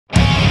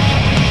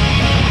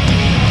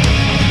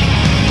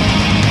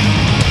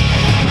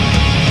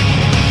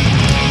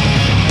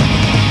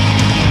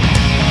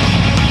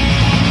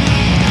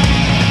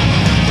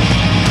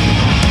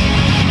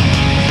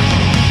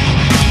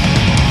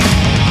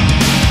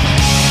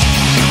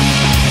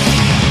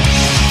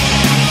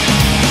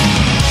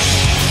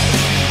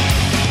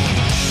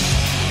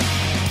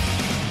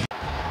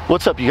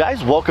What's up, you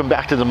guys? Welcome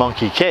back to the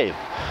Monkey Cave.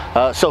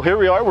 So here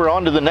we are, we're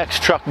on to the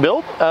next truck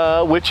build,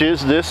 which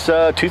is this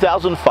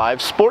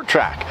 2005 Sport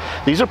Trac.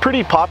 These are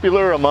pretty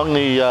popular among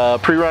the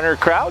pre-runner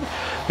crowd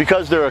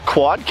because they're a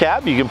quad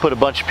cab. You can put a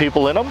bunch of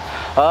people in them,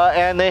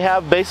 and they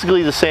have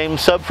basically the same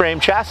subframe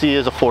chassis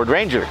as a Ford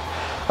Ranger.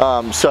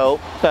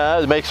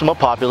 It makes them a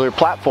popular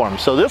platform.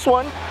 So this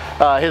one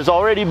has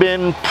already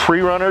been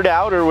pre-runnered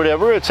out or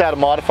whatever. It's had a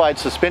modified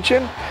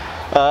suspension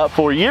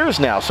for years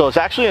now, so it's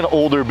actually an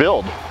older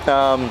build.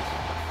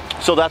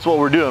 So that's what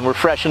we're doing. We're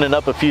freshening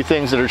up a few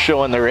things that are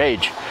showing their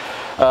age.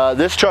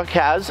 This truck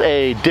has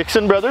a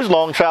Dixon Brothers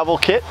long travel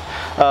kit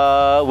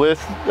with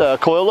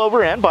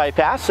coilover and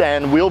bypass,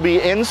 and we'll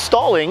be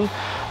installing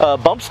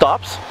bump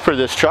stops for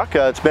this truck.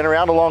 It's been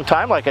around a long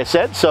time, like I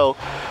said. So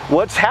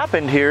what's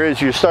happened here is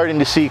you're starting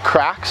to see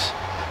cracks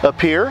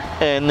appear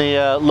in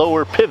the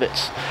lower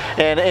pivots,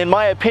 and in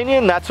my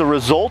opinion that's a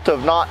result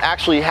of not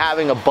actually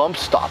having a bump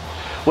stop.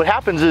 What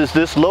happens is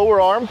this lower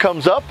arm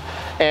comes up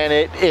and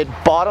it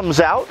bottoms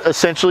out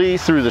essentially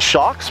through the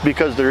shocks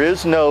because there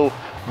is no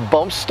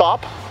bump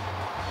stop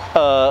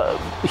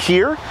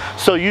here.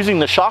 So using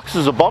the shocks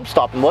as a bump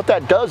stop, and what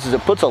that does is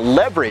it puts a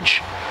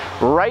leverage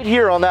right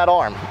here on that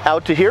arm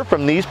out to here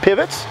from these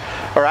pivots.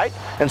 All right,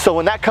 and so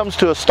when that comes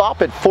to a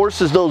stop, it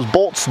forces those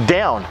bolts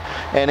down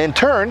and in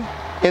turn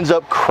ends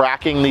up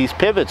cracking these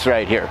pivots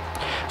right here.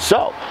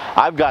 So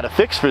I've got a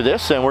fix for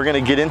this and we're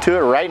going to get into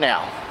it right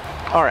now.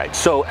 All right,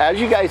 so as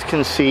you guys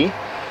can see,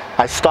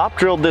 I stop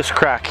drilled this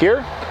crack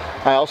here.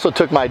 I also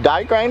took my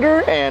die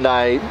grinder and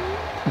I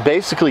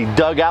basically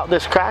dug out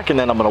this crack, and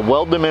then I'm going to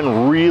weld them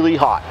in really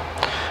hot.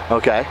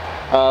 Okay,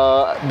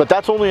 but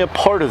that's only a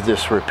part of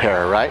this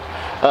repair, right?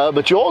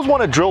 But you always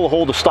want to drill a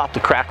hole to stop the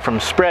crack from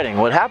spreading.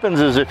 What happens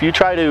is if you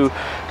try to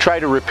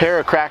repair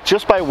a crack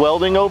just by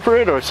welding over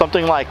it or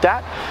something like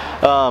that,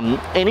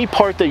 any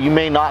part that you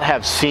may not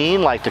have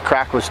seen, like the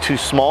crack was too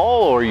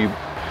small or you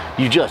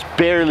just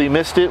barely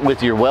missed it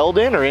with your weld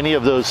in or any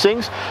of those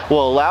things,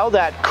 will allow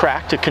that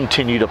crack to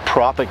continue to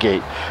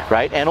propagate,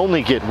 right, and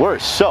only get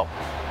worse. So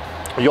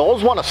you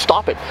always want to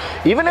stop it,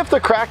 even if the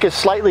crack is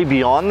slightly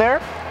beyond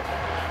there.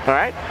 All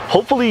right,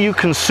 hopefully you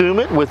consume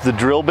it with the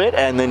drill bit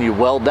and then you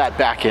weld that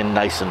back in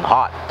nice and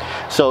hot.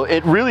 So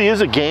it really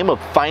is a game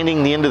of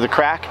finding the end of the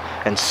crack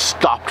and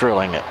stop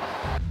drilling it.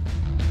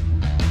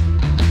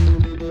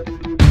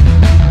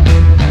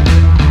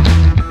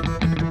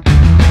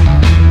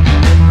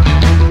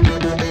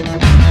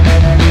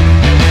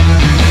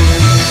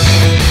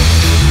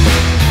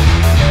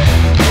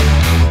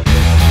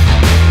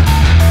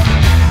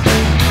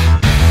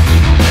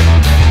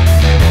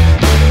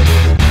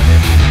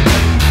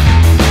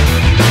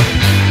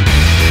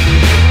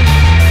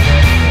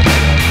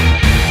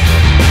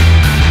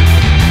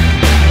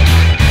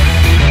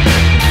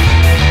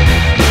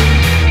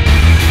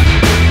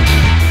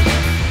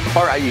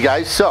 You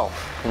guys, so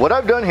what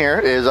I've done here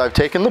is I've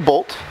taken the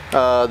bolt.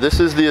 This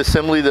is the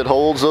assembly that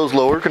holds those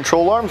lower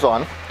control arms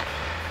on,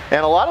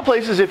 and a lot of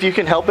places, if you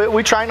can help it,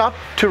 we try not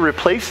to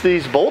replace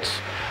these bolts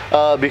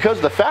because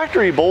the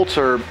factory bolts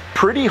are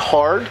pretty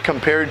hard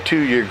compared to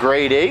your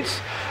grade 8s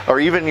or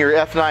even your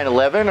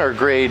F911 or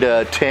grade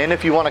 10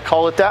 if you want to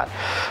call it that.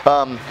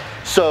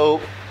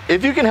 So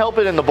if you can help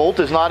it and the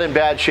bolt is not in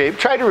bad shape,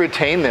 try to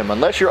retain them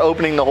unless you're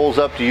opening the holes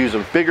up to use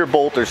a bigger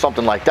bolt or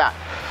something like that.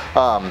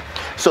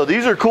 So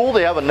these are cool.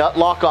 They have a nut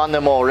lock on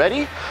them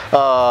already.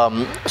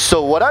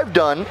 So what I've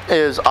done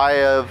is I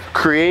have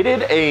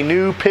created a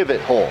new pivot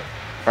hole.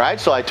 All right,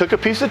 so I took a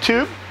piece of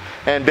tube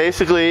and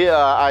basically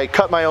I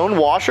cut my own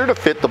washer to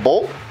fit the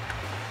bolt.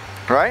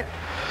 Right,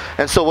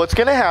 and so what's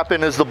going to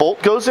happen is the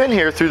bolt goes in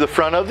here through the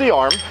front of the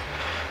arm,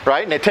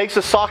 right, and it takes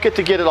a socket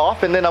to get it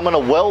off, and then I'm going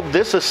to weld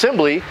this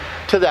assembly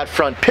to that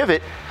front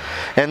pivot,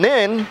 and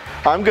then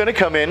I'm going to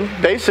come in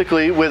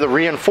basically with a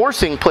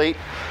reinforcing plate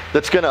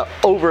that's going to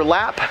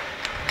overlap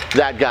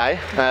that guy.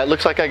 It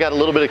looks like I got a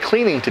little bit of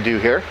cleaning to do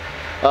here,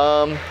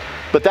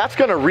 but that's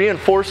going to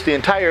reinforce the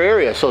entire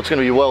area. So it's going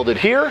to be welded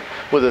here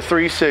with a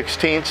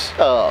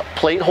 3/16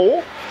 plate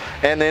hole,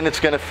 and then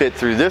it's going to fit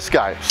through this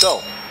guy. So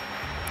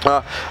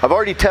I've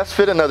already test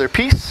fit another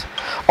piece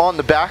on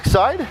the back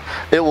side.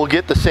 It will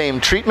get the same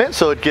treatment,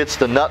 so it gets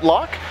the nut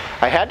lock.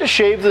 I had to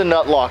shave the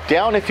nut lock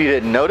down, if you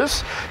didn't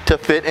notice, to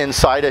fit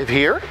inside of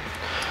here.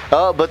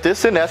 But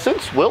this in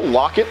essence will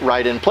lock it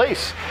right in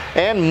place,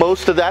 and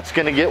most of that's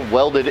going to get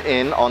welded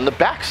in on the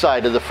back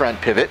side of the front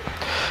pivot,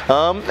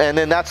 and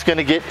then that's going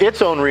to get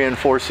its own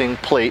reinforcing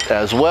plate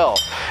as well.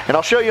 And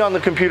I'll show you on the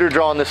computer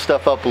drawing this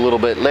stuff up a little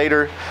bit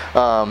later,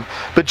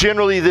 but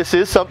generally this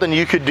is something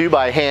you could do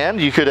by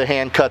hand. You could have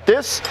hand cut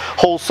this,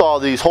 hole saw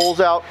these holes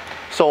out,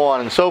 so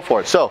on and so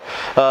forth. So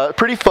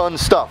pretty fun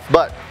stuff.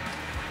 But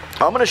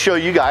I'm going to show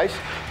you guys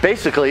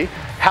basically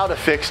how to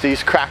fix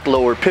these cracked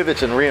lower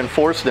pivots and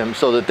reinforce them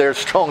so that they're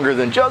stronger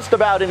than just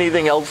about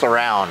anything else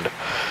around.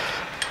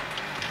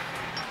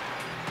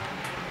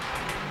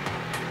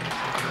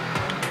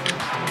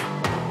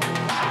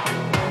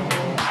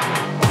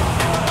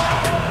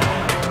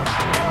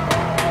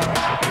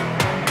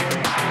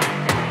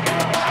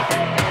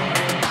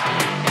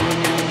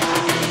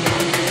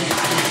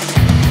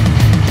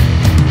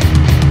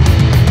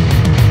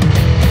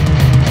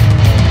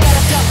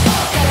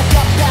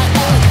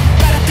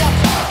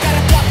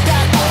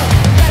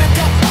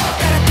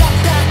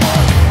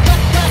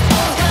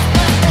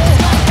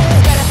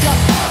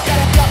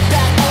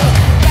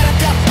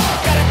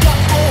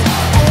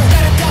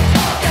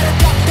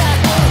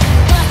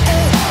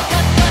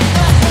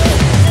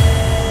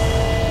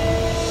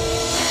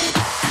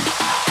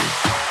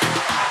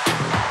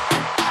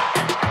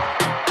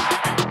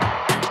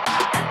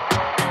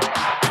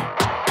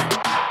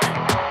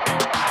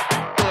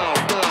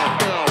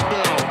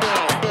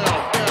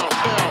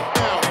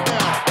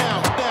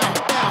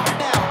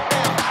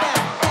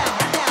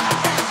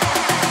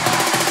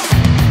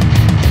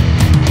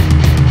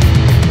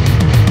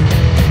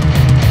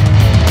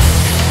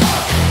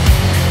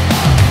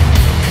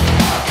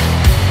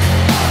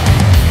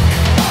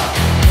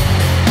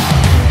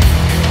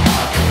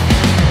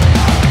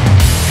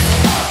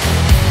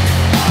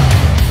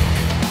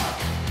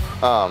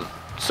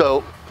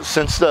 So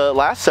since the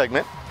last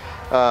segment,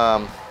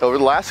 over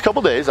the last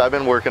couple days, I've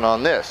been working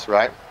on this,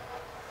 right?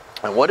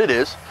 And what it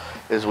is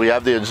we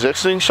have the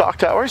existing shock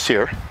towers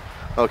here,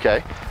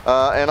 okay?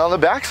 And on the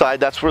back side,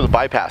 that's where the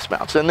bypass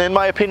mounts. And in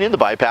my opinion, the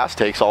bypass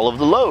takes all of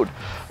the load.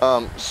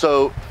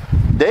 So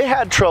they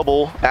had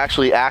trouble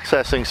actually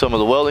accessing some of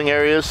the welding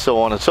areas,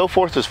 so on and so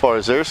forth, as far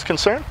as they're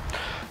concerned.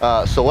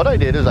 So what I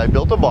did is I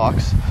built a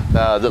box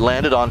that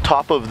landed on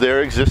top of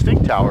their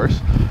existing towers,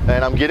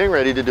 and I'm getting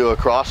ready to do a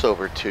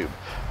crossover tube.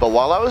 But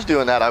while I was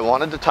doing that, I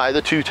wanted to tie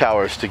the two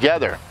towers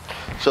together.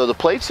 So the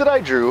plates that I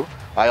drew,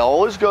 I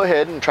always go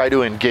ahead and try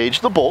to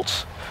engage the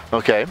bolts,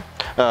 okay?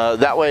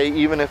 That way,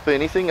 even if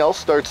anything else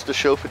starts to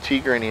show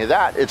fatigue or any of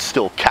that, it's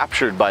still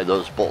captured by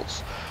those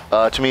bolts.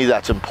 To me,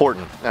 that's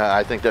important.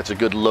 I think that's a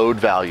good load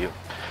value.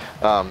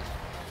 And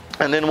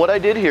then what I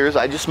did here is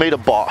I just made a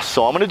boss.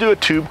 So I'm gonna do a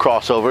tube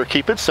crossover,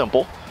 keep it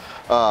simple.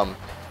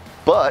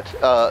 But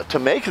to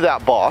make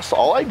that boss,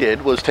 all I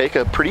did was take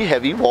a pretty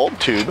heavy walled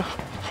tube,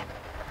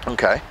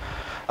 okay,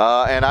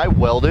 and I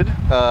welded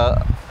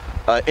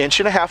an 1.5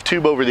 inch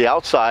tube over the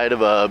outside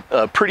of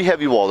a pretty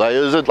heavy wall. It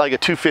was like a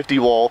 250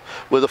 wall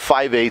with a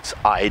 5/8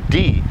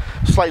 ID,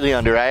 slightly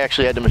under. I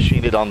actually had to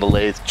machine it on the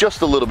lathe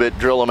just a little bit,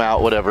 drill them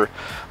out, whatever.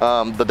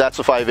 But that's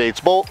a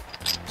 5/8 bolt,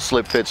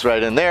 slip fits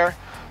right in there,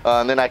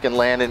 and then I can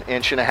land an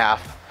 1.5 inch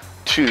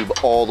tube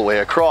all the way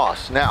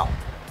across. Now,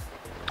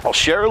 I'll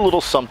share a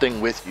little something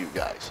with you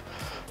guys,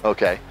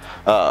 okay?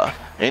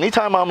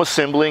 Anytime I'm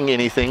assembling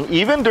anything,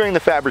 even during the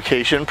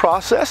fabrication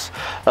process,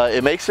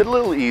 it makes it a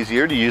little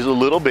easier to use a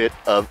little bit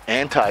of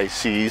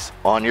anti-seize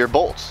on your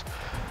bolts.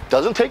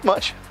 Doesn't take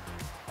much.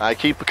 I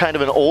keep kind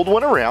of an old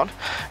one around,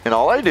 and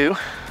all I do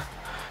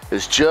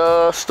is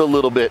just a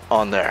little bit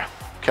on there,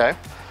 okay?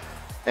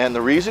 And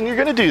the reason you're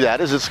gonna do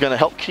that is it's gonna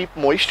help keep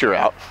moisture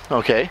out,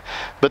 okay?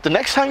 But the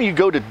next time you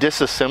go to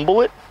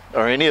disassemble it,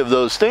 or any of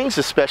those things,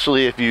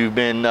 especially if you've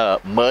been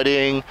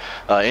mudding,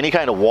 any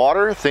kind of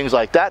water, things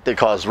like that that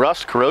cause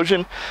rust,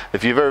 corrosion,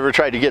 if you've ever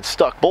tried to get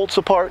stuck bolts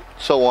apart,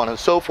 so on and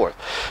so forth.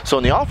 So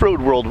in the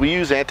off-road world, we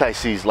use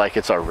anti-seize like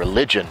it's our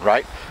religion,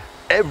 right?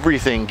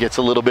 Everything gets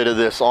a little bit of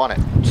this on it.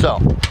 So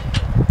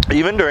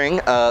even during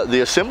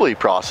the assembly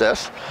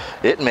process,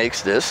 it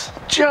makes this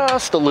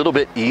just a little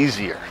bit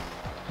easier.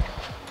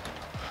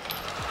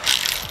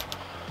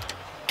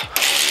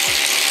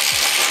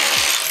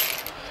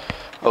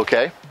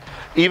 Okay,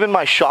 even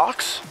my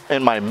shocks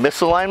and my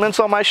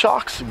misalignments on my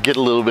shocks get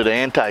a little bit of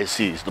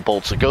anti-seize. The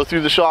bolts that go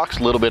through the shocks,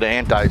 a little bit of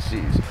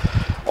anti-seize.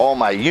 All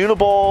my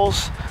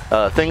uniballs,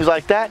 things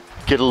like that,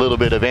 get a little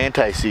bit of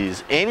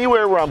anti-seize.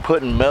 Anywhere where I'm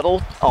putting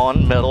metal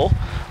on metal,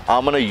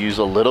 I'm gonna use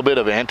a little bit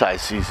of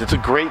anti-seize. It's a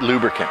great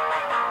lubricant.